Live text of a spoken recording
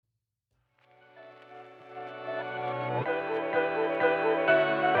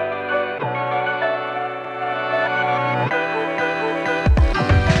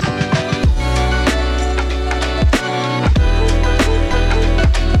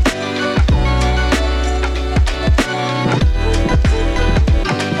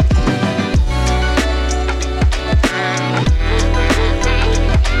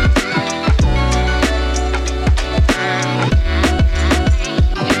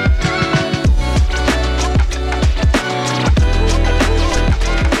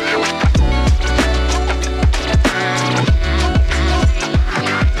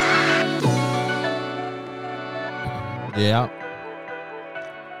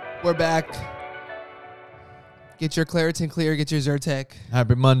We're back. Get your Claritin Clear. Get your Zyrtec.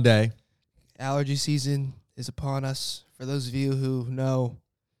 Happy Monday. Allergy season is upon us. For those of you who know,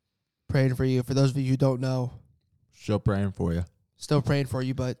 praying for you. For those of you who don't know, Still praying for you. still praying for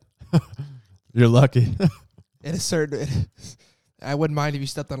you. But You're lucky. in a certain, I wouldn't mind if you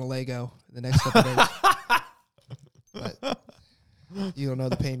stepped on a Lego in the next couple days. But you don't know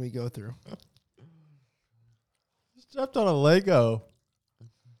the pain we go through. Stepped on a Lego.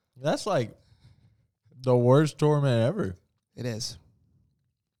 That's like the worst torment ever. It is.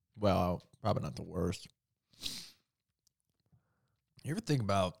 Well, probably not the worst. You ever think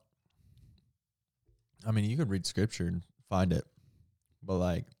about, I mean, you could read scripture and find it, but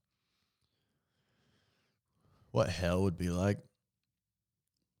like, what hell would be like?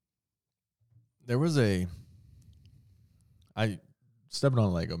 There was stepping on a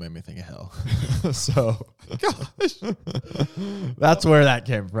Lego made me think of hell. So, gosh, that's where that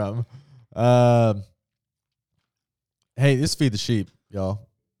came from. Hey, this is Feed the Sheep, y'all.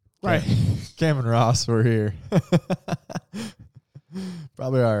 Right. Cam and Ross were here.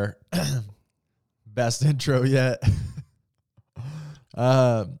 Probably our best intro yet.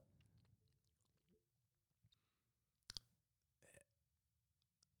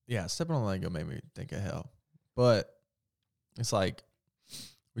 Yeah, stepping on a Lego made me think of hell. But it's like,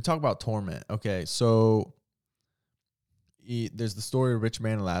 we talk about torment. Okay, so there's the story of rich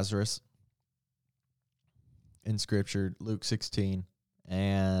man and Lazarus in Scripture, Luke 16.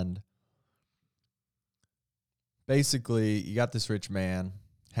 And basically, you got this rich man,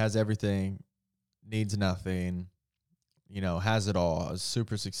 has everything, needs nothing, has it all, is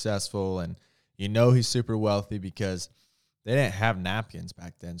super successful, and he's super wealthy because they didn't have napkins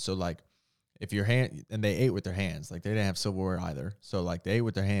back then. So, like, if your hand, and they ate with their hands, like, they didn't have silverware either. So, like, they ate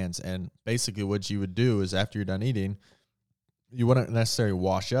with their hands, and basically what you would do is after you're done eating, you wouldn't necessarily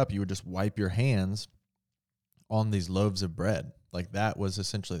wash up. You would just wipe your hands on these loaves of bread. Like, that was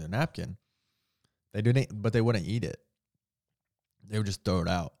essentially their napkin. They didn't, but they wouldn't eat it. They would just throw it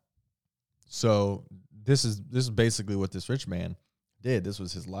out. So this is basically what this rich man did. This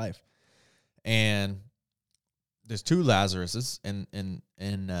was his life. And there's two Lazaruses in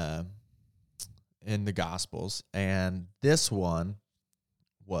the Gospels, and this one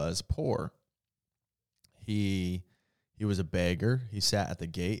was poor. He was a beggar. He sat at the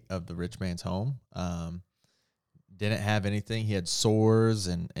gate of the rich man's home. Didn't have anything. He had sores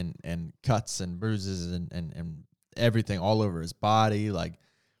and cuts and bruises and everything all over his body, like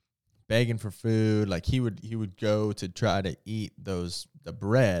begging for food. Like he would go to try to eat the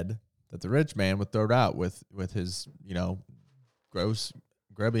bread that the rich man would throw out with his, gross,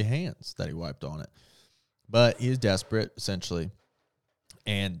 grubby hands that he wiped on it. But he was desperate, essentially.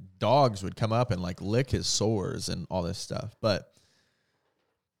 And dogs would come up and like lick his sores and all this stuff. But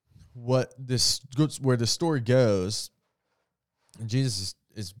where the story goes, Jesus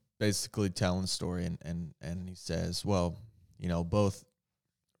is basically telling the story, and he says, well, both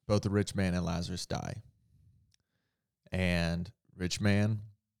the rich man and Lazarus die. And rich man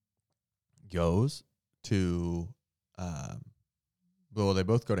goes to, they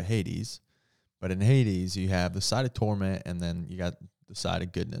both go to Hades, but in Hades you have the side of torment, and then you got the side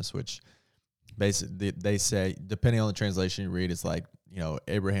of goodness, which basically they say, depending on the translation you read, it's like,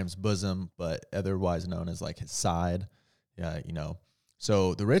 Abraham's bosom, but otherwise known as like his side. Yeah,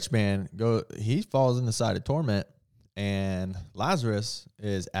 So the rich man he falls in the side of torment, and Lazarus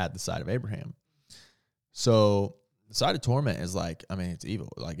is at the side of Abraham. So the side of torment is like, it's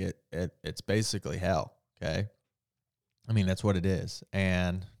evil. Like it's basically hell. Okay. That's what it is.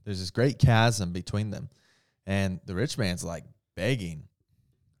 And there's this great chasm between them. And the rich man's like begging,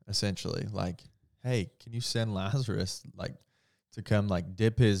 essentially, like, hey, can you send Lazarus like to come like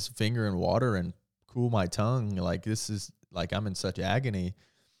dip his finger in water and cool my tongue? Like, this is like, I'm in such agony.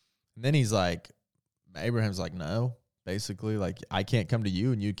 And then Abraham's like, no, basically, like, I can't come to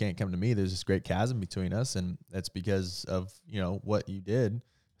you and you can't come to me. There's this great chasm between us. And that's because of, what you did,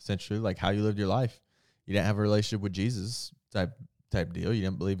 essentially, like how you lived your life. You didn't have a relationship with Jesus type deal. You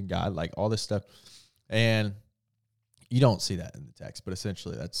didn't believe in God, like all this stuff. And you don't see that in the text, but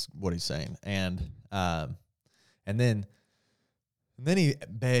essentially that's what he's saying. And then he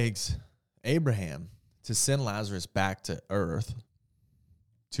begs Abraham to send Lazarus back to earth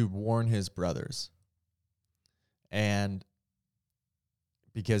to warn his brothers. And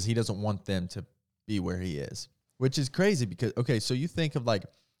because he doesn't want them to be where he is, which is crazy because, okay, so you think of like,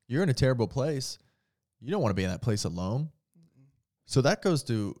 you're in a terrible place. You don't want to be in that place alone. So that goes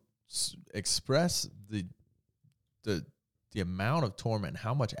to express the amount of torment,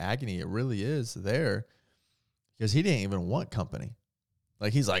 how much agony it really is there, because he didn't even want company.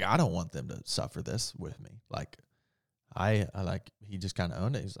 Like, he's like, I don't want them to suffer this with me. Like, I like, he just kind of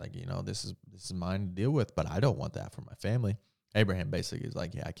owned it. He's like, this is mine to deal with, but I don't want that for my family. Abraham basically is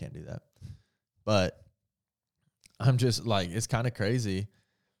like, yeah, I can't do that. But I'm just like, it's kind of crazy.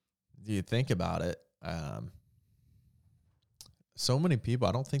 Do you think about it? So many people,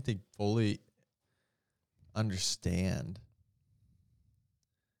 I don't think they fully understand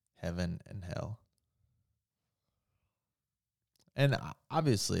heaven and hell. And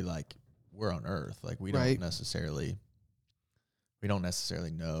obviously, like, we're on earth. Like, we don't necessarily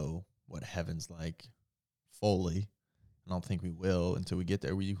know what heaven's like fully. I don't think we will until we get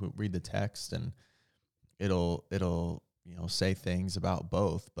there. We read the text and it'll say things about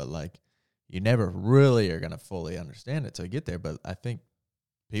both, but like, you never really are going to fully understand it till you get there. But I think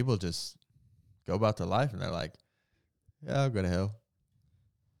people just go about their life and they're like, yeah, I'll go to hell.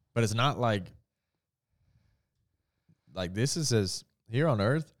 But it's not like this is as here on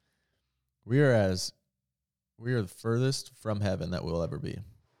earth, we are the furthest from heaven that we'll ever be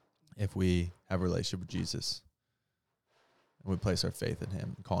if we have a relationship with Jesus and we place our faith in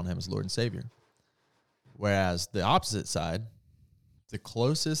him and calling him as Lord and Savior. Whereas the opposite side, the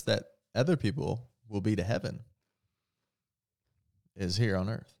closest that other people will be to heaven is here on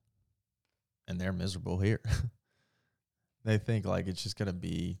earth. And they're miserable here. They think like it's just going to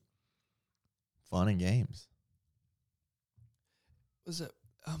be fun and games. Was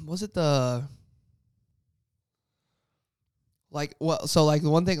it the like, well, so like the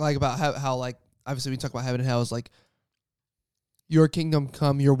one thing like about how like obviously we talk about heaven and hell is like, your kingdom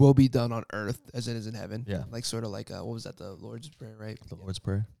come, your will be done on earth as it is in heaven. Yeah. Like sort of like, what was that? The Lord's Prayer, right? The Lord's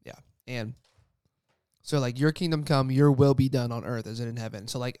Prayer. Yeah. And so like, your kingdom come, your will be done on earth as it in heaven.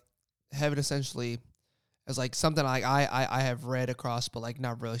 So like, heaven essentially is like something like I have read across, but like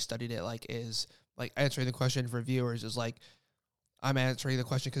not really studied it, like is like answering the question for viewers is like, I'm answering the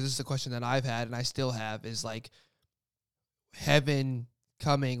question because this is the question that I've had and I still have is like, heaven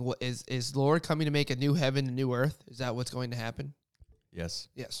coming, what is Lord coming to make a new heaven and new earth? Is that what's going to happen? Yes.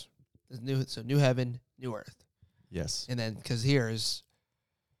 Yes. So new heaven, new earth. Yes. And then, because here is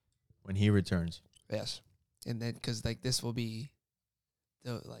when he returns. Yes. And then, because like this will be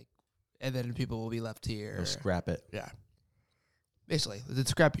the like, and then people will be left here. They'll scrap it. Yeah. Basically, the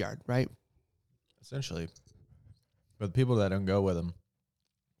scrapyard, right? Essentially. But the people that don't go with them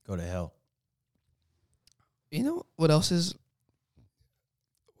go to hell. You know what else is?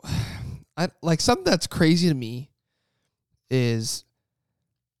 I like something that's crazy to me is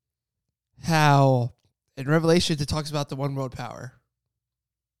how in Revelation it talks about the one world power.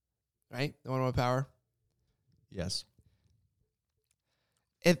 Right? The one world power. Yes.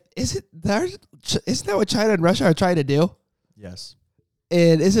 Isn't that what China and Russia are trying to do? Yes.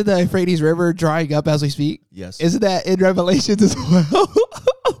 And isn't the Euphrates River drying up as we speak? Yes. Isn't that in Revelations as well?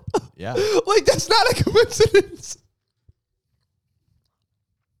 Yeah. Like, that's not a coincidence.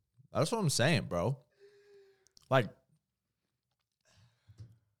 That's what I'm saying, bro. Like,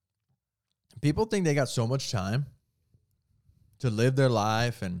 people think they got so much time to live their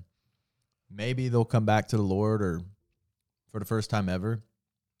life and maybe they'll come back to the Lord or for the first time ever.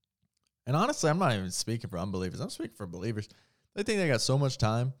 And honestly, I'm not even speaking for unbelievers. I'm speaking for believers. They think they got so much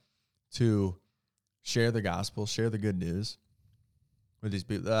time to share the gospel, share the good news with these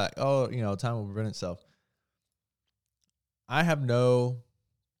people. They're like, oh, time will prevent itself. I have no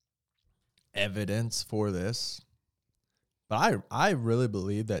evidence for this, but I really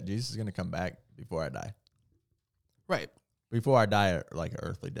believe that Jesus is going to come back before I die. Right. Before I die like an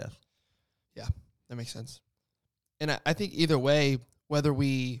earthly death. Yeah, that makes sense. And I think either way, whether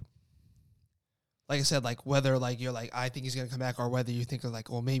we, like I said, like whether like you're like, I think he's going to come back, or whether you think of like,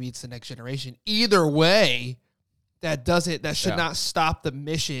 well, maybe it's the next generation. Either way, that should not stop the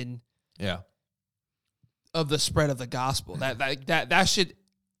mission of the spread of the gospel. That should,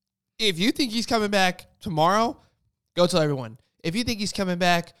 if you think he's coming back tomorrow, go tell everyone. If you think he's coming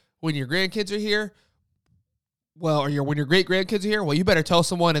back when your grandkids are here, well, or when your great grandkids are here, well, you better tell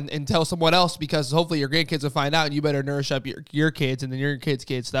someone and tell someone else, because hopefully your grandkids will find out, and you better nourish up your kids and then your kids'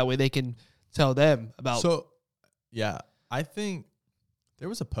 kids, so that way they can tell them about. So, yeah, I think there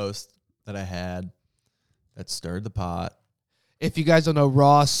was a post that I had that stirred the pot. If you guys don't know,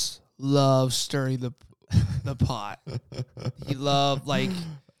 Ross loves stirring the pot. He loved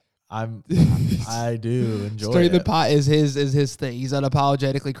I do enjoy stirring it. the pot is his thing. He's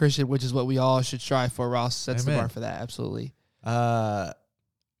unapologetically Christian, which is what we all should strive for. Ross sets the bar for that. Absolutely. No,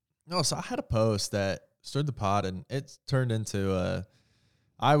 so I had a post that stirred the pot, and it turned into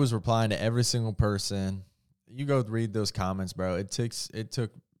I was replying to every single person. You go read those comments, bro. It took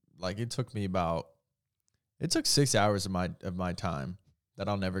 6 hours of my time that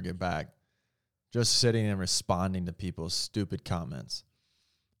I'll never get back. Just sitting and responding to people's stupid comments.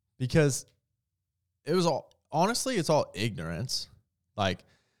 Because it was all, honestly, it's all ignorance. Like,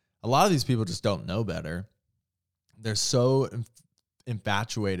 a lot of these people just don't know better. They're so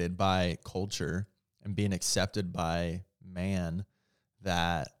infatuated by culture and being accepted by man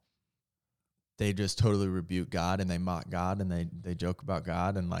that they just totally rebuke God and they mock God and they joke about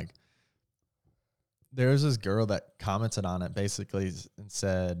God. And like, there's this girl that commented on it basically and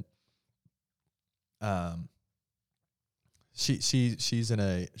said, she's in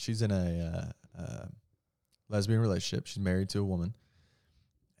a lesbian relationship. She's married to a woman,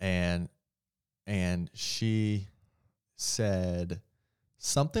 and she said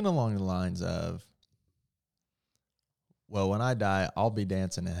something along the lines of, well, when I die, I'll be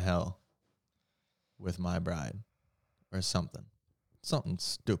dancing in hell with my bride, or something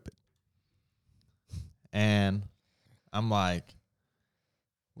stupid. And I'm like,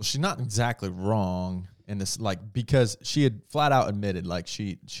 well, she's not exactly wrong in this, like, because she had flat out admitted, like,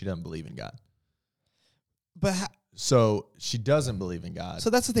 she doesn't believe in God. But so she doesn't believe in God. So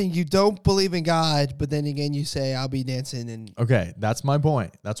that's the thing. You don't believe in God, but then again, you say, I'll be dancing. And okay, that's my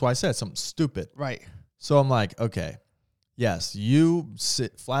point. That's why I said something stupid. Right. So I'm like, okay, yes, you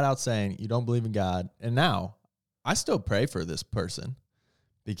sit flat out saying you don't believe in God. And now I still pray for this person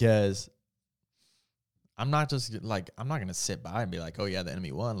because I'm not just like, I'm not going to sit by and be like, oh yeah, the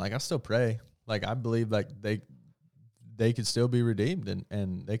enemy won. Like, I still pray. Like, I believe like they can still be redeemed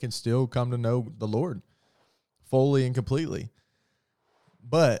and they can still come to know the Lord fully and completely.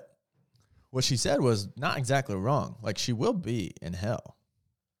 But what she said was not exactly wrong. Like, she will be in hell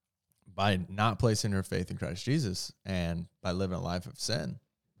by not placing her faith in Christ Jesus and by living a life of sin,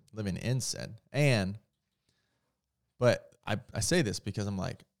 living in sin. But I say this because I'm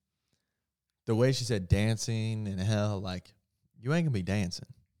like, the way she said dancing in hell, like, you ain't gonna be dancing.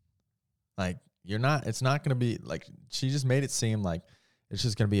 Like, you're not, it's not gonna be like, she just made it seem like it's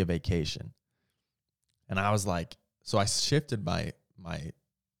just gonna be a vacation. And I was like, so I shifted my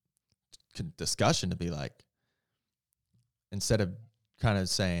discussion to be like, instead of kind of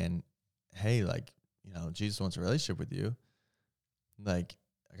saying, hey, like, you know, Jesus wants a relationship with you, like,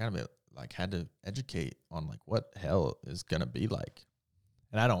 I kind of like had to educate on like what hell is gonna be like.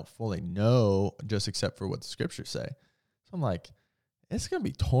 And I don't fully know, just except for what the scriptures say. So I'm like, it's going to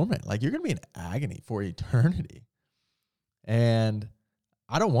be torment. Like, you're going to be in agony for eternity. And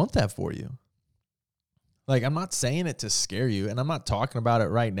I don't want that for you. Like, I'm not saying it to scare you, and I'm not talking about it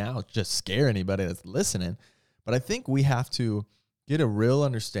right now to just scare anybody that's listening. But I think we have to get a real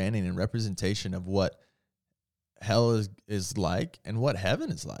understanding and representation of what hell is like and what heaven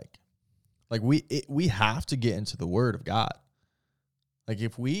is like. Like, we have to get into the Word of God. Like,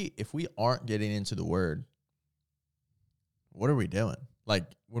 if we aren't getting into the Word, what are we doing? Like,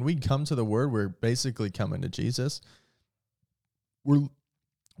 when we come to the Word, we're basically coming to Jesus. We're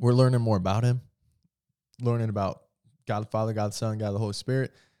learning more about Him, learning about God the Father, God the Son, God the Holy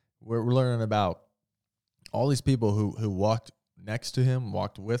Spirit. We're learning about all these people who walked next to Him,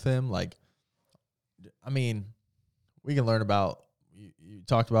 walked with Him. Like, I mean, we can learn about, you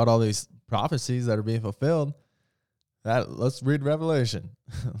talked about all these prophecies that are being fulfilled. Let's read Revelation.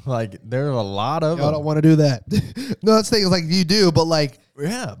 Like, there are a lot of them. I don't want to do that. No, that's the thing. Like, you do, but like,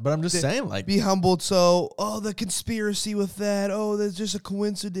 yeah, but I'm just saying, like, be humbled. So, the conspiracy with that. Oh, there's just a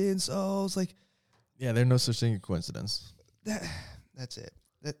coincidence. Oh, it's like, yeah, there's no such thing as coincidence. That's it.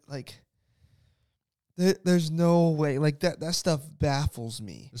 There's no way. Like, that stuff baffles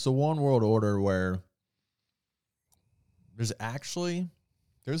me. It's a one world order where there's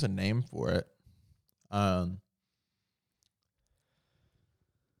a name for it.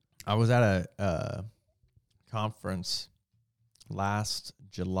 I was at a conference last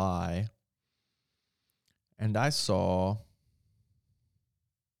July, and I saw,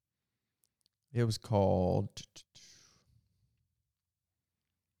 it was called,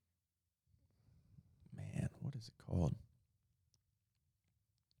 man, what is it called?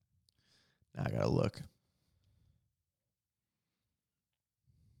 Now I gotta look.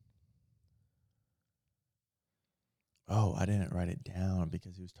 Oh, I didn't write it down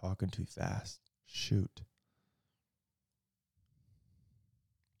because he was talking too fast. Shoot.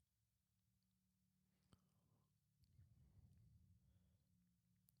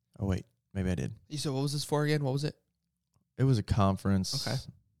 Oh, wait. Maybe I did. You said, what was this for again? What was it? It was a conference. Okay.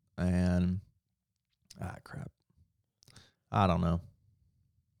 And, crap. I don't know.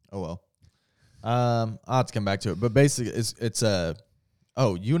 Oh, well. I'll have to come back to it. But basically, it's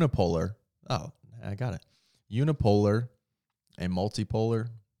unipolar. Oh, I got it. Unipolar and multipolar.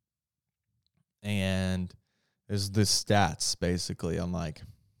 And There's this stats basically on like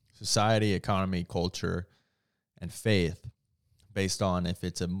society, economy, culture, and faith based on if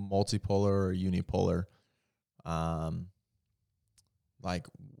it's a multipolar or unipolar, like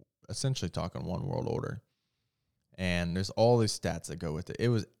essentially talking one world order. And there's all these stats that go with it. It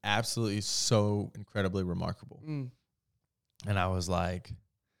was absolutely so incredibly remarkable. And I was like,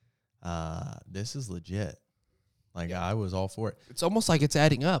 this is legit. Like, I was all for it. It's almost like it's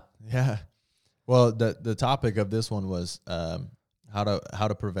adding up. Yeah. Well, the topic of this one was how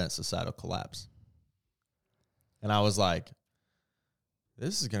to prevent societal collapse. And I was like,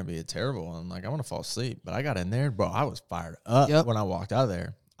 this is going to be a terrible one. Like, I want to fall asleep. But I got in there, bro. I was fired up when I walked out of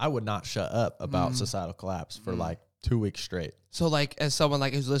there. I would not shut up about societal collapse for like 2 weeks straight. So, like, as someone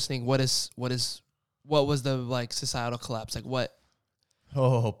like who's listening, what was the like societal collapse? Like, what?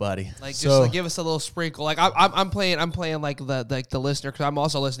 Oh, buddy. Like, just like, give us a little sprinkle. Like, I'm playing like the listener, because I'm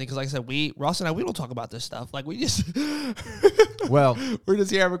also listening, because like I said, Ross and I, we don't talk about this stuff. Like, we just well, we're just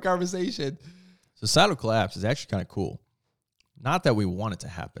here having a conversation. Societal collapse is actually kind of cool. Not that we want it to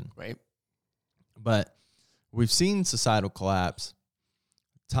happen, right? But we've seen societal collapse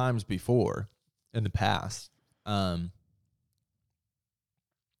times before in the past.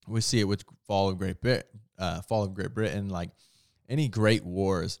 We see it with fall of Great Britain, like any great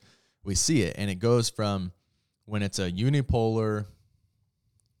wars, we see it, and it goes from when it's a unipolar,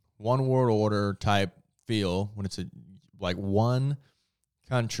 one world order type feel, when it's like one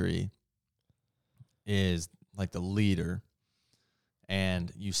country is like the leader,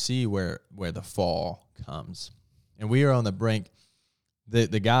 and you see where the fall comes. And we are on the brink.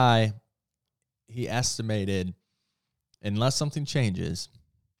 The guy, he estimated, unless something changes,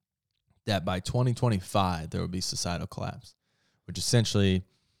 that by 2025 there will be societal collapse, which essentially,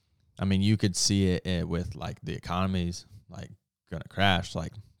 I mean, you could see it with like the economies like gonna crash,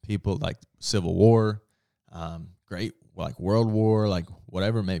 like people like civil war, great like world war, like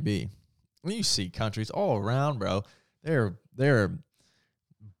whatever it may be. And you see countries all around, bro. They're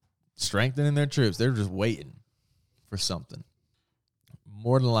strengthening their troops. They're just waiting for something.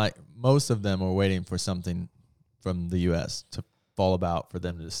 More than like most of them are waiting for something from the U.S. to fall about for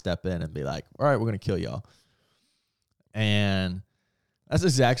them to step in and be like, all right, we're going to kill y'all. And that's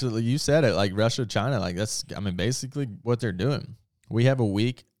exactly, you said it, like Russia, China, like that's, I mean, basically what they're doing. We have a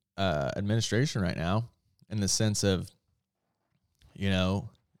weak administration right now in the sense of, you know,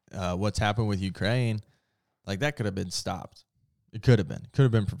 what's happened with Ukraine. Like that could have been stopped. It could have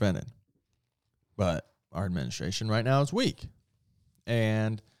been prevented. But our administration right now is weak.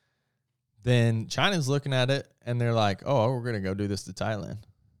 And then China's looking at it and they're like, oh, we're going to go do this to Thailand.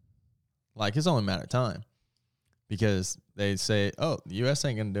 Like, it's only a matter of time because they say, oh, the U.S.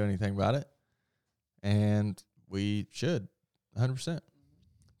 ain't going to do anything about it. And we should, 100%.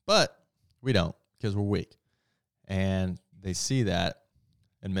 But we don't because we're weak. And they see that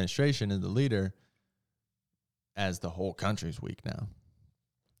administration and the leader as the whole country's weak now.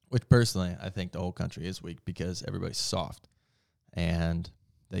 Which personally, I think the whole country is weak because everybody's soft. And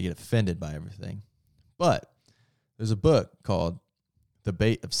they get offended by everything. But there's a book called The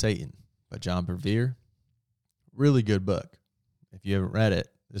Bait of Satan by John Bevere. Really good book. If you haven't read it,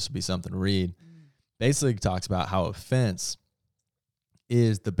 this would be something to read. Basically talks about how offense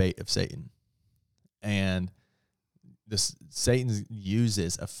is the bait of Satan. And Satan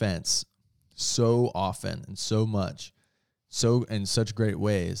uses offense so often and so much, so in such great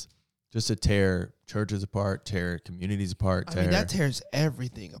ways, just to tear churches apart, tear communities apart. I mean, that tears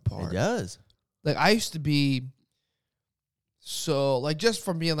everything apart. It does. Like, I used to be so, like, just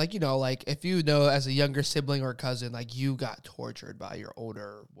from being, like, you know, like, if you know, as a younger sibling or cousin, like, you got tortured by your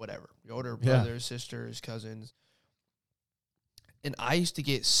older, whatever, your older brothers, sisters, cousins. And I used to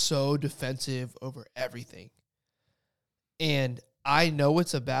get so defensive over everything. And I know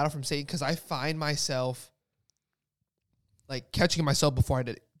it's a battle from Satan because I find myself, like, catching myself before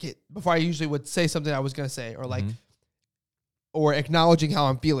I usually would say something I was going to say, or like, or acknowledging how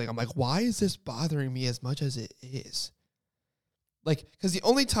I'm feeling. I'm like, why is this bothering me as much as it is? Like, because the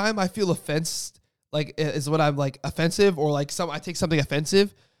only time I feel offense, like, is when I'm like offensive or like I take something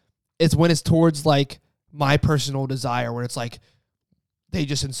offensive, it's when it's towards like my personal desire, where it's like, they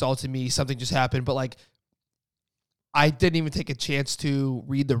just insulted me, something just happened, but like, I didn't even take a chance to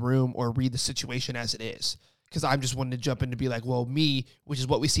read the room or read the situation as it is. Because I'm just wanting to jump in to be like, well, me, which is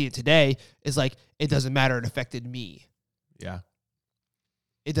what we see it today, is like, it doesn't matter. It affected me. Yeah.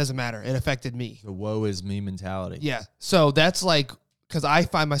 It doesn't matter. It affected me. The woe is me mentality. Yeah. So that's like, because I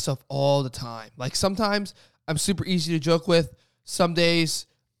find myself all the time. Like, sometimes I'm super easy to joke with. Some days,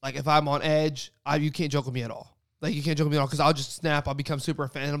 like, if I'm on edge, you can't joke with me at all. Like, you can't joke with me at all because I'll just snap. I'll become super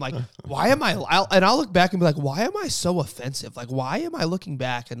offended. I'm like, why am I? I'll look back and be like, why am I so offensive? Like, why am I looking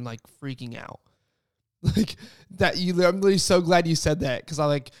back and like freaking out? Like that. I'm really so glad you said that because I'm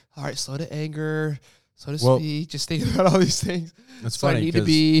like, all right, slow to anger, slow to speak. Just think about all these things. It's so funny. I need to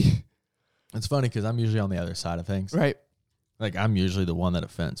be. It's funny because I'm usually on the other side of things. Right. Like, I'm usually the one that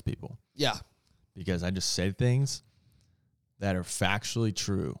offends people. Yeah. Because I just say things that are factually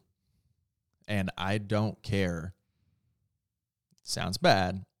true. And I don't care. Sounds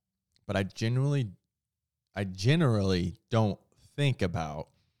bad, but I generally don't think about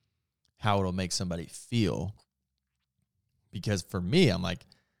how it'll make somebody feel. Because for me, I'm like,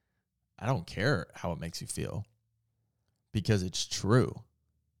 I don't care how it makes you feel. Because it's true.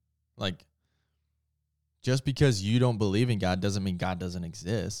 Like, just because you don't believe in God doesn't mean God doesn't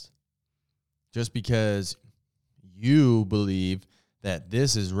exist. Just because you believe that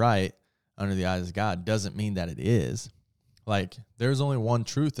this is right under the eyes of God doesn't mean that it is. Like, there's only one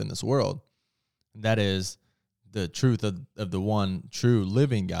truth in this world. And that is the truth of the one true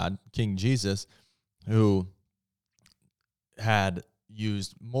living God, King Jesus, who had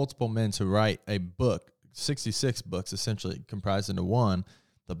used multiple men to write a book, 66 books essentially comprised into one,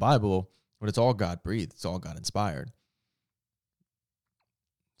 the Bible, but it's all God breathed. It's all God inspired.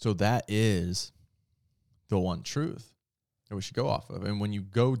 So that is the one truth that we should go off of. And when you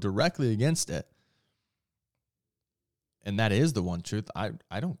go directly against it, and that is the one truth,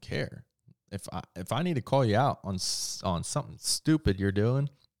 I don't care. If I need to call you out on something stupid you're doing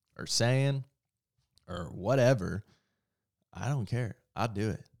or saying or whatever, I don't care. I'll do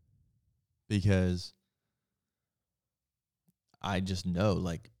it. Because I just know,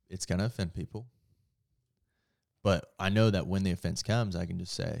 like, it's going to offend people. But I know that when the offense comes, I can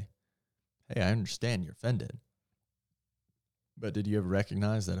just say, hey, I understand you're offended. But did you ever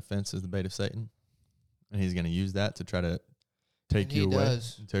recognize that offense is the bait of Satan? And he's going to use that to try to take you away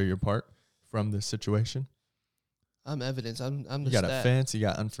and tear you apart from this situation. I'm evidence. I'm the You got stat. offense. You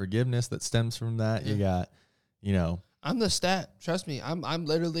got unforgiveness that stems from that. Yeah. You got, I'm the stat. Trust me. I'm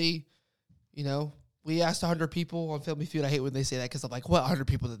literally, we asked 100 people on Family Feud. I hate when they say that because I'm like, what 100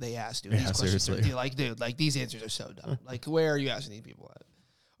 people did they ask? Dude, yeah, these questions seriously. are, dude, these answers are so dumb. Like, where are you asking these people at?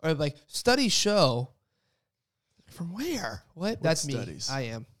 Or like, studies show. From where? What? That's studies? Me. I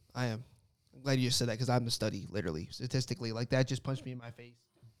am. I'm glad you said that because I'm the study, literally, statistically. Like, that just punched me in my face.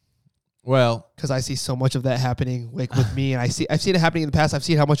 Well, because I see so much of that happening like with me, and I've seen it happening in the past. I've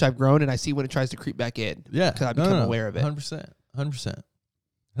seen how much I've grown, and I see when it tries to creep back in. Yeah, because I become aware of it. 100%.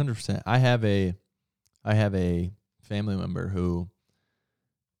 I have a family member who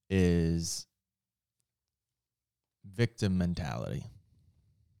is victim mentality,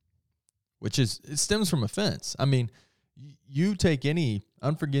 which it stems from offense. I mean, you take any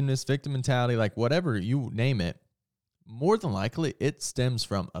unforgiveness, victim mentality, like whatever you name it, more than likely it stems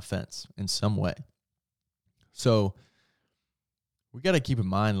from offense in some way. So we got to keep in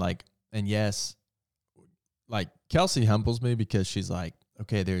mind, like, and yes, like Kelsey humbles me because she's like,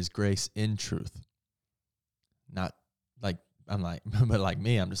 okay, there's grace in truth. Not like, I'm like, but like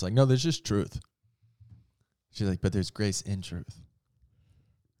me, I'm just like, no, there's just truth. She's like, but there's grace in truth.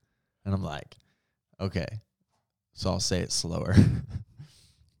 And I'm like, okay, so I'll say it slower.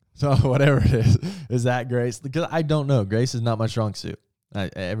 So whatever it is that grace? Because I don't know. Grace is not my strong suit.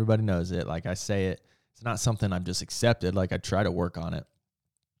 Everybody knows it. Like, I say it. It's not something I've just accepted. Like, I try to work on it.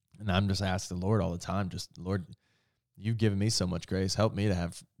 And I'm just asking the Lord all the time, just, Lord, you've given me so much grace. Help me to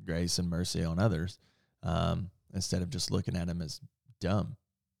have grace and mercy on others, instead of just looking at him as dumb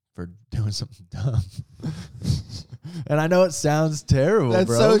for doing something dumb. And I know it sounds terrible, that's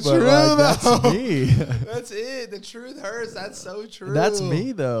bro. So true, like, that's me. That's it. The truth hurts. That's so true. That's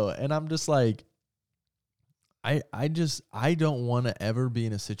me, though. And I'm just like, I don't want to ever be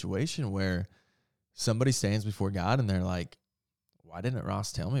in a situation where somebody stands before God and they're like, why didn't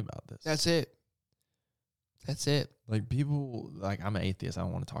Ross tell me about this? That's it. Like, people, like, I'm an atheist. I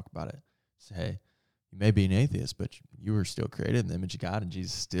don't want to talk about it. Say, hey, you may be an atheist, but you were still created in the image of God, and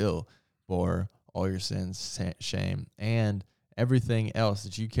Jesus still bore all your sins, shame, and everything else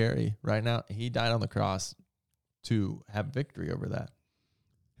that you carry right now. He died on the cross to have victory over that.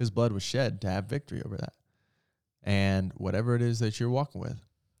 His blood was shed to have victory over that. And whatever it is that you're walking with,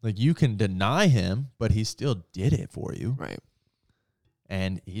 like, you can deny him, but he still did it for you. Right.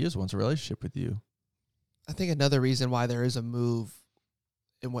 And he just wants a relationship with you. I think another reason why there is a move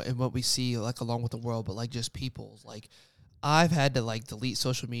in what we see, like, along with the world, but like just people's, like, I've had to like delete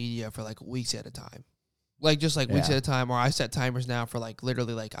social media for like weeks at a time. Like, just like weeks at a time, or I set timers now for like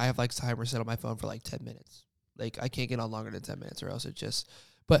literally, like, I have like timers set on my phone for like 10 minutes. Like, I can't get on longer than 10 minutes or else it just,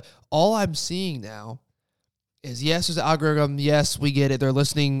 but all I'm seeing now is yes, there's an algorithm. Yes, we get it. They're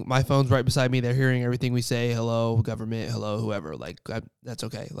listening. My phone's right beside me. They're hearing everything we say. Hello, government. Hello, whoever. Like, that's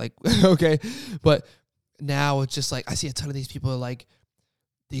okay. Like, okay. But now it's just like, I see a ton of these people like,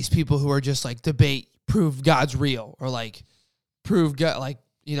 these people who are just like debate, prove God's real, or like prove God, like,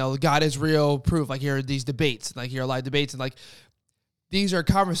 you know, God is real, proof. Like, here are these debates, like here are live debates. And like, these are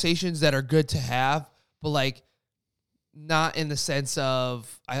conversations that are good to have, but like, not in the sense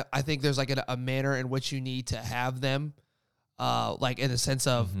of, I think there's like a manner in which you need to have them, like in the sense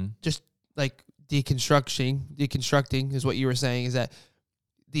of just like deconstructing is what you were saying, is that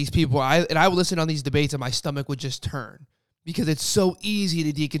these people, I would listen on these debates and my stomach would just turn because it's so easy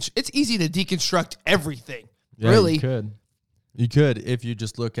to deconstruct. It's easy to deconstruct everything. Yeah, really. You could if you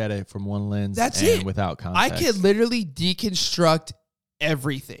just look at it from one lens. That's and it. Without context. I could literally deconstruct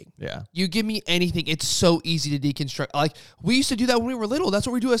everything. Yeah. You give me anything, it's so easy to deconstruct. Like, we used to do that when we were little. That's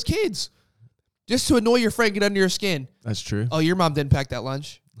what we do as kids. Just to annoy your friend, get under your skin. That's true. Oh, your mom didn't pack that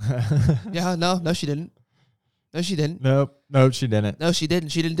lunch. Yeah, no, she didn't. No, she didn't. Nope, she didn't. No, she didn't.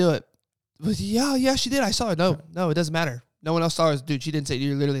 She didn't do it. But yeah, she did. I saw her. No, it doesn't matter. No one else saw her. Dude, she didn't say.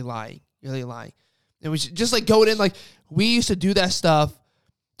 You're literally lying. You're literally lying. And we should just like going in, like, we used to do that stuff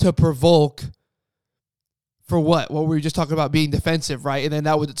to provoke. For what? What were we just talking about, being defensive, right? And then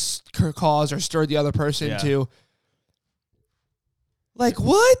that would cause or stir the other person to, like,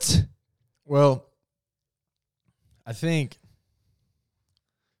 what? Well, I think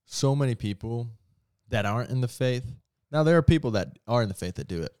so many people that aren't in the faith. Now, there are people that are in the faith that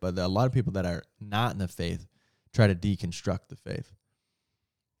do it, but a lot of people that are not in the faith try to deconstruct the faith.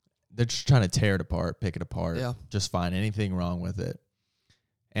 They're just trying to tear it apart, pick it apart, just find anything wrong with it.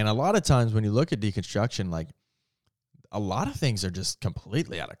 And a lot of times when you look at deconstruction, like, a lot of things are just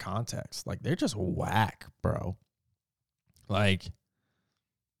completely out of context. Like, they're just whack, bro. Like,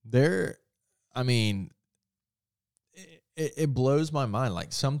 it blows my mind.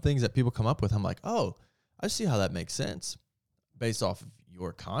 Like, some things that people come up with, I'm like, oh, I see how that makes sense based off of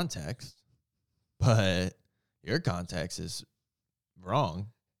your context. But your context is wrong.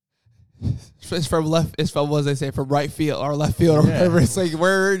 It's from left. It's from, what does they say, from right field or left field or whatever. It's like,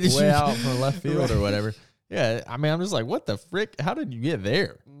 where did way you out from left field or whatever? Yeah, I mean, I'm just like, what the frick? How did you get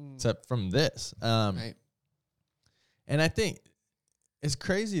there? Except from this. Right. And I think it's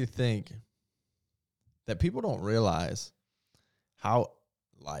crazy to think that people don't realize how,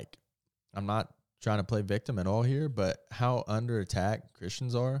 like, I'm not trying to play victim at all here, but how under attack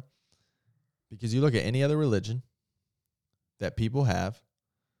Christians are. Because you look at any other religion that people have,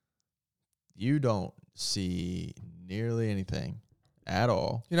 you don't see nearly anything at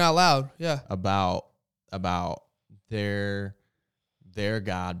all. You're not allowed. Yeah. About their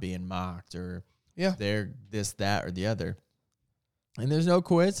God being mocked or their this, that, or the other. And there's no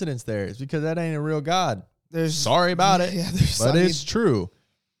coincidence there. It's because that ain't a real God. Sorry about it. Yeah, but it's true.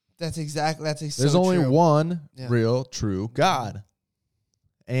 That's exactly. There's only one real, true God.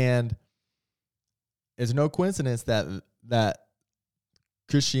 And it's no coincidence that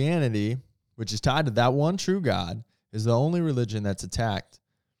Christianity, which is tied to that one true God, is the only religion that's attacked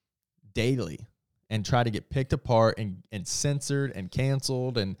daily and try to get picked apart and censored and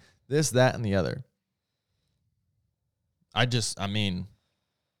canceled and this, that, and the other. I mean,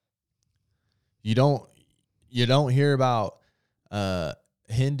 you don't hear about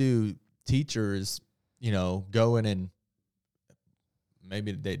Hindu teachers, going and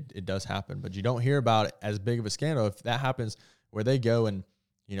maybe it does happen, but you don't hear about it as big of a scandal if that happens where they go and,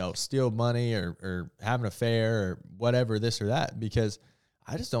 steal money or have an affair or whatever, this or that, because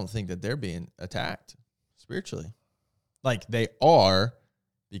I just don't think that they're being attacked spiritually. Like, they are,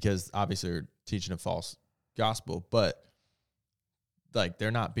 because obviously they're teaching a false gospel, but like,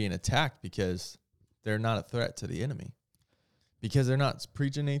 they're not being attacked because they're not a threat to the enemy, because they're not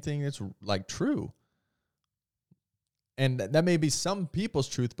preaching anything that's like true. And that may be some people's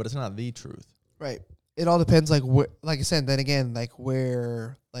truth, but it's not the truth. Right. It all depends, like I said, then again, like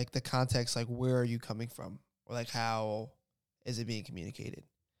where, like the context, like where are you coming from, or like how is it being communicated?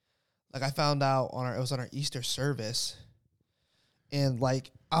 Like, I found out it was on our Easter service, and like,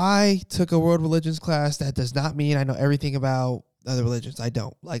 I took a world religions class. That does not mean I know everything about other religions. I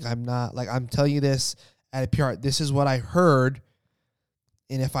don't. Like, I'm not, like, I'm telling you this at a pure, this is what I heard,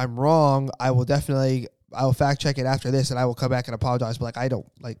 and if I'm wrong, I will fact check it after this, and I will come back and apologize. But like, I don't,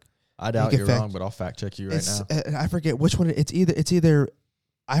 like, I doubt you're wrong, but I'll fact check you right now. I forget which one. It's either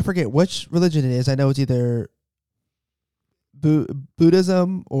I forget which religion it is. I know it's either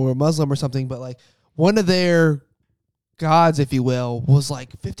Buddhism or Muslim or something, but like, one of their gods, if you will, was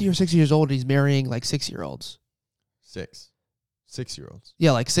like 50 or 60 years old, and he's marrying like 6-year-olds. 6-year-olds.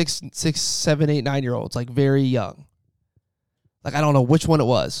 Yeah, like 6, 7, 8, 9-year-olds, like very young. Like I don't know which one it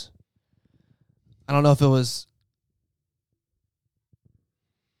was. I don't know if it was,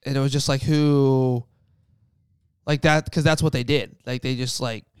 and it was just like who, like that, because that's what they did. Like they just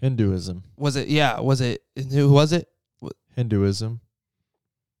like Hinduism. was it? Yeah, was it? Who was it? Hinduism.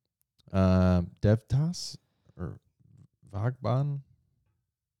 Devtas or Bhagwan.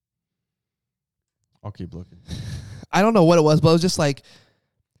 I'll keep looking. I don't know what it was, but it was just like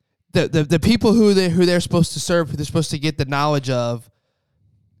the people who they're supposed to serve, who they're supposed to get the knowledge of,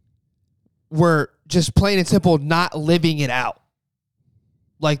 were just plain and simple not living it out.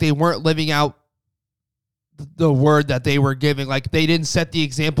 Like they weren't living out the word that they were giving. Like they didn't set the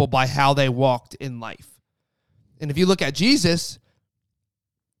example by how they walked in life. And if you look at Jesus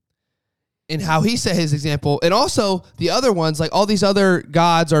and how he set his example, and also the other ones, like all these other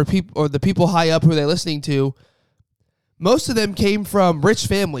gods or people or the people high up who they're listening to, most of them came from rich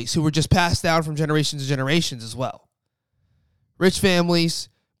families who were just passed down from generations to generations as well. Rich families,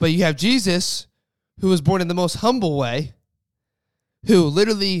 but you have Jesus, who was born in the most humble way, who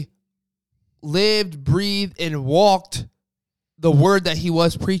literally lived, breathed, and walked the word that he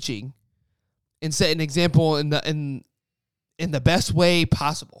was preaching, and set an example in the best way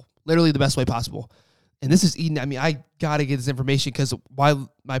possible, literally the best way possible. And this is Eden. I mean, I gotta get this information because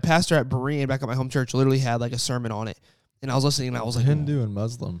while my pastor at Berean back at my home church literally had like a sermon on it, and I was listening, and I was like, Hindu and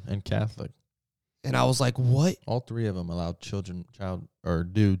Muslim and Catholic, and I was like, what? all 3 of them allow child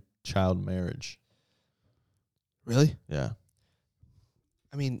marriage. Really? Yeah.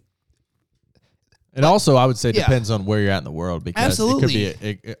 I mean, And also, I would say Yeah. depends on where you're at in the world, because Absolutely. it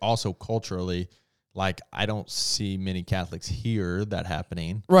could be it also culturally. Like I don't see many Catholics here that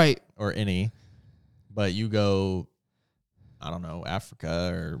happening, right. or any, but you go, I don't know,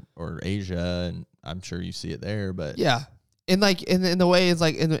 Africa or Asia, and I'm sure you see it there. But Yeah. And like in the way it's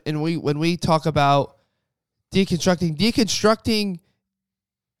like when we talk about deconstructing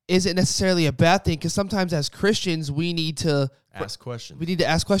isn't necessarily a bad thing, because sometimes as Christians we need to ask questions. We need to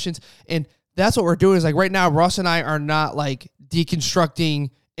ask questions, and that's what we're doing. Is like right now, Ross and I are not like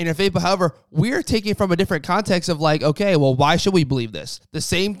deconstructing inner faith, but however, we're taking it from a different context of like, okay, well, why should we believe this? The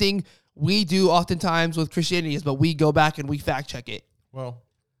same thing we do oftentimes with Christianity is, but we go back and we fact check it. Well,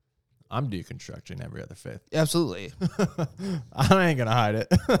 I'm deconstructing every other faith. Absolutely. I ain't gonna hide it.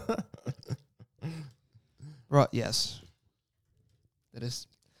 Yes. That is.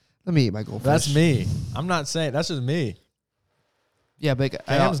 Let me eat my goldfish. That's me. I'm not saying that's just me. Yeah, but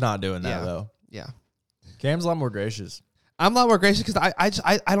Cam's not doing that yeah. though. Yeah. Cam's a lot more gracious. I'm a lot more gracious because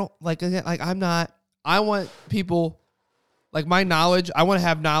I don't like, again, like I'm not. I want people, like my knowledge. I want to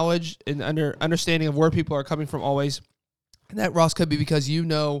have knowledge and understanding of where people are coming from always. And that, Ross, could be because you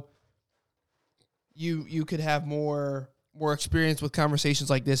could have more experience with conversations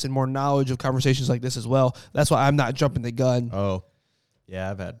like this and more knowledge of conversations like this as well. That's why I'm not jumping the gun. Oh,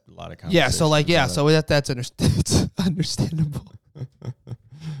 yeah, I've had a lot of conversations. Yeah, so like about it. so that's it's understandable.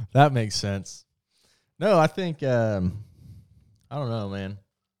 That makes sense. No, I think I don't know, man.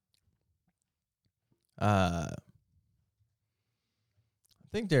 I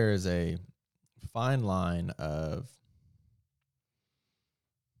think there is a fine line of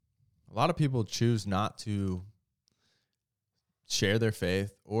a lot of people choose not to share their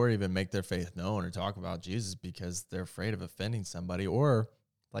faith or even make their faith known or talk about Jesus because they're afraid of offending somebody or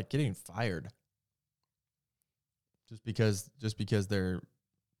like getting fired. Just because they're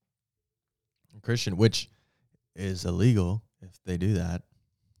Christian, which is illegal if they do that,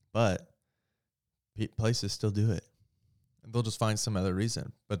 but places still do it. And they'll just find some other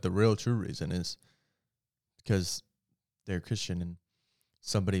reason. But the real true reason is because they're Christian and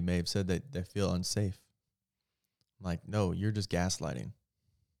somebody may have said that they feel unsafe. I'm like, no, you're just gaslighting.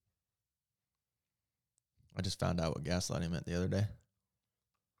 I just found out what gaslighting meant the other day.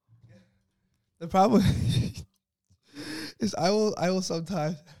 The problem is I will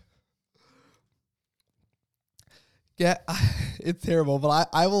sometimes get, it's terrible, but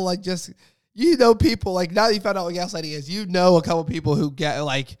I will like just, people like, now that you found out what gaslighting is, a couple people who get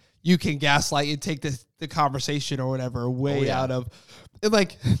like, you can gaslight and take the conversation or whatever way out of, and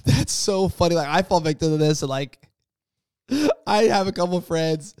like, that's so funny. Like I fall victim to this, and like, I have a couple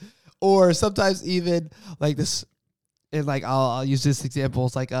friends, or sometimes even like this, and like I'll use this example.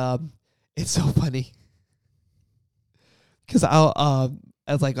 It's like it's so funny because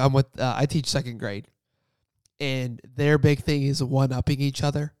I'm with I teach second grade, and their big thing is one upping each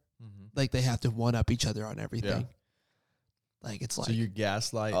other. Mm-hmm. Like they have to one up each other on everything. Like it's So like, you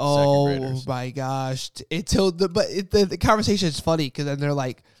gaslight second oh graders. my gosh, the conversation is funny because then they're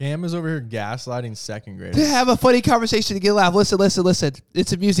like, Cam is over here gaslighting second graders. to have a funny conversation to get a laugh. Listen.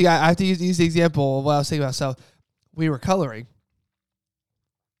 It's amusing. I have to use the example of what I was thinking about. So we were coloring,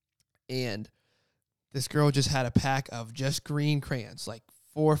 and this girl just had a pack of just green crayons, like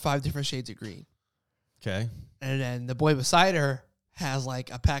 4 or 5 different shades of green. Okay. And then the boy beside her has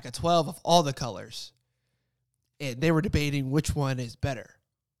like a pack of 12 of all the colors. And they were debating which one is better.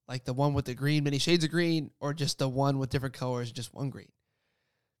 Like the one with the green, many shades of green, or just the one with different colors, just one green.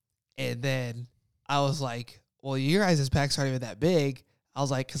 And then I was like, well, your guys' packs aren't even that big. I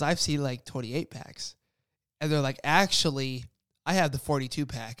was like, because I've seen like 28 packs. And they're like, actually, I have the 42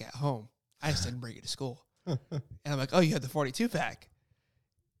 pack at home. I just didn't bring it to school. And I'm like, oh, you have the 42 pack.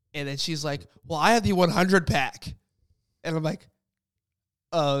 And then she's like, well, I have the 100 pack. And I'm like,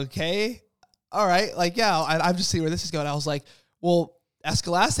 okay. All right. Like, yeah, I'm just seeing where this is going. I was like, well, at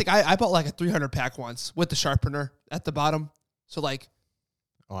Scholastic, I bought like a 300 pack once with the sharpener at the bottom. So like,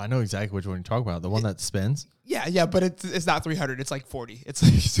 Oh, I know exactly which one you're talking about. The one that spins? yeah, but it's not 300. It's like 40. It's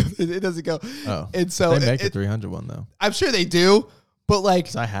like, so it doesn't go. Oh. And so They make the 300 one, though. I'm sure they do, but like,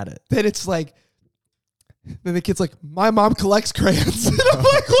 Because I had it. then it's like, then the kid's like, my mom collects crayons. And I'm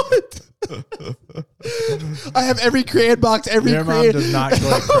like, what? I have every crayon box, every Your crayon. mom does not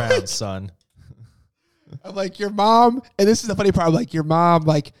collect crowns, son. I'm like, your mom, and this is the funny part, I'm like, your mom,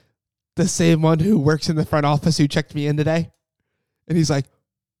 like, the same one who works in the front office who checked me in today? And he's like,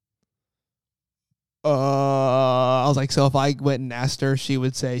 I was like, so if I went and asked her, she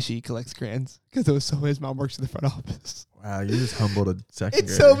would say she collects crayons because it was so his mom works in the front office. Wow, you just humbled a second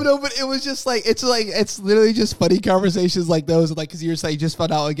It's grader. so no, but it was just like it's literally just funny conversations like those, like because you're saying just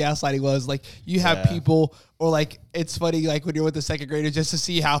found out what gaslighting was. Like you have Yeah. people, or like it's funny like when you're with the second grader just to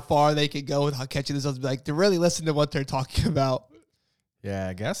see how far they can go without catching themselves. Be like to really listen to what they're talking about.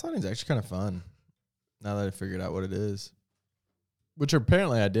 Yeah, gaslighting is actually kind of fun. Now that I figured out what it is, which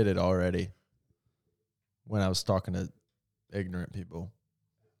apparently I did it already when I was talking to ignorant people,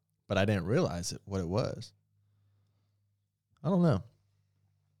 but I didn't realize what it was. I don't know.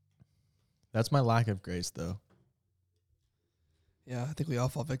 That's my lack of grace, though. Yeah, I think we all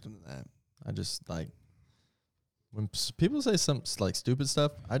fall victim to that. I just like when people say some like stupid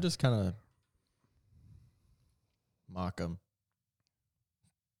stuff, I just kind of mock them.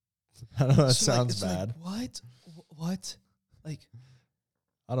 I don't know. That So, like, sounds it's bad. like, what? Like,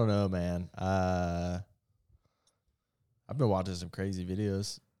 I don't know, man. I've been watching some crazy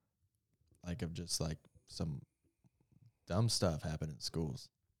videos, like of just like some dumb stuff happening in schools,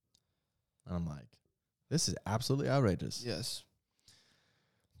 and I'm like, this is absolutely outrageous. yes.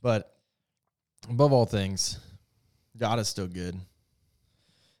 But above all things, God is still good.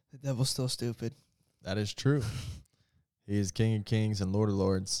 The devil's still stupid. That is true. He is King of Kings and Lord of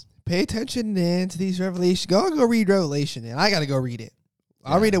Lords. Pay attention then to these revelations. Go read Revelation, and I got to go read it.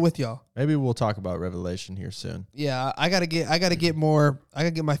 I'll Yeah. read it with y'all. Maybe we'll talk about Revelation here soon. Yeah, I gotta get more. I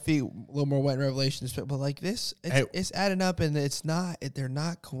gotta get my feet a little more wet in Revelation. But like this, it's adding up, and it's not. They're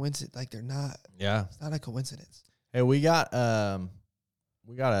not coincident. Like they're not. Yeah. It's not a coincidence. Hey, we got a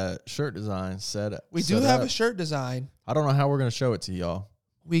shirt design set. We set do have up. a shirt design. I don't know how we're gonna show it to y'all,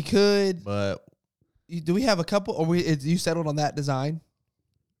 We could. but Do we have a couple? Or you settled on that design,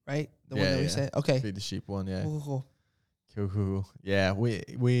 right? The one Yeah, that we yeah. said. Okay. feed the sheep one. Yeah. Cool. Cool. Yeah,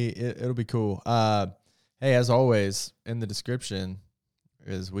 it'll be cool. Hey, as always, in the description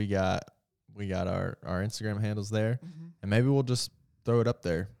is we got our Instagram handles there, and maybe we'll just throw it up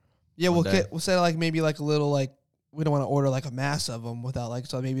there. Yeah, One we'll day. we'll set like maybe like a little like we don't want to order like a mass of them without like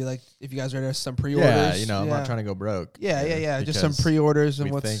so maybe like if you guys are some pre-orders. Yeah, I'm not trying to go broke. Yeah. Just some pre-orders and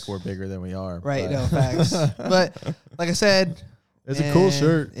We think we're bigger than we are. right. but- No facts. But like I said, it's a cool man,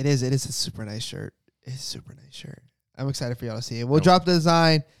 shirt. It is. It is a super nice shirt. It's a super nice shirt. I'm excited for y'all to see it. We'll drop the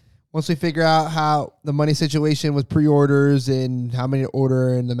design once we figure out how the money situation with pre-orders and how many to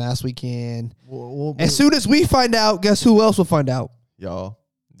order and the mass we can. As soon as we find out, guess who else will find out?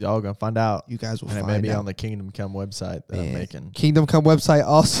 y'all gonna find out. You guys will And it find may be out. on the Kingdom Come website that I'm Man, making. Kingdom Come website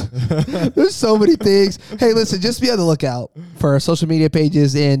also. There's so many things. Hey, listen, just be on the lookout for our social media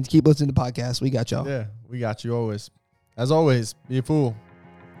pages and keep listening to podcasts. We got y'all. Yeah, we got you always. As always, be a fool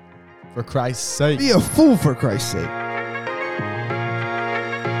for Christ's sake. Be a fool for Christ's sake.